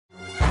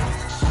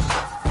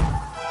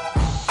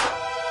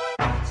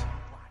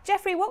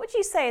Jeffrey, what would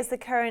you say is the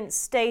current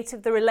state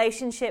of the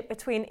relationship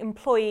between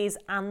employees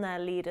and their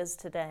leaders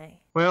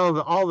today?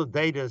 Well, all the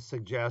data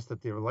suggests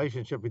that the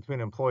relationship between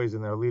employees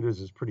and their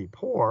leaders is pretty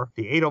poor.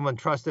 The Edelman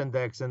Trust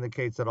Index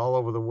indicates that all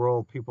over the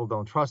world, people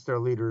don't trust their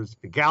leaders.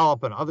 The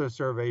Gallup and other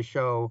surveys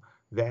show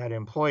that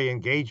employee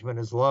engagement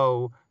is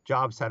low,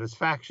 job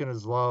satisfaction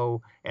is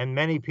low, and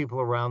many people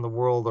around the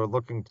world are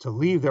looking to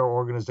leave their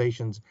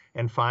organizations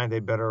and find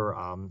a better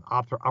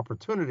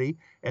opportunity.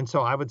 And so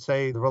I would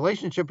say the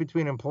relationship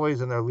between employees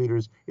and their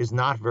leaders is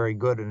not very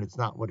good, and it's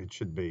not what it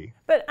should be.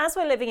 But as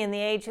we're living in the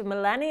age of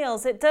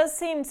millennials, it does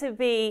seem to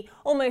be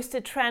almost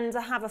a trend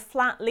to have a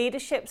flat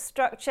leadership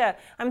structure.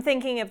 I'm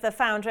thinking of the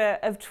founder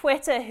of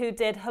Twitter who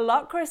did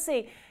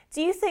Holacracy.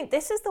 Do you think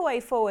this is the way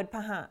forward,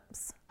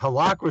 perhaps?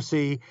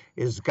 Holacracy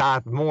has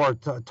got more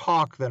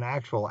talk than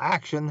actual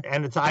action.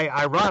 And it's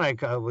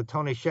ironic with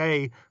Tony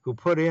Hsieh, who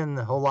put in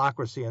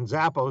Holacracy, and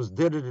Zappos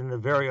did it in a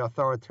very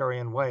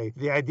authoritarian way.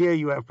 The idea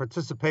you have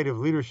participative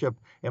leadership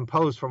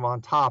imposed from on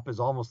top is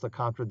almost a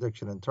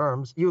contradiction in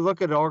terms. You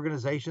look at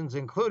organizations,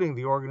 including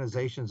the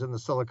organizations in the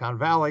Silicon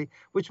Valley,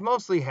 which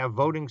mostly have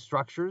voting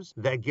structures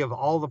that give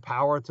all the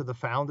power to the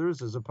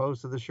founders as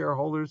opposed to the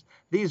shareholders.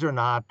 These are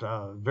not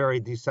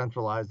very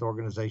decentralized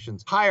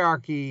organizations.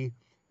 Hierarchy,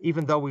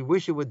 even though we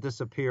wish it would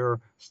disappear,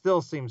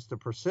 still seems to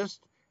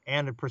persist,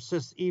 and it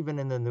persists even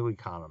in the new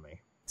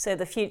economy. So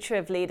the future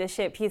of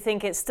leadership, you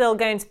think it's still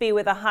going to be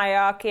with a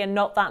hierarchy and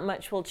not that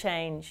much will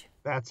change?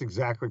 That's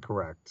exactly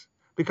correct,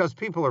 because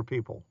people are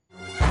people.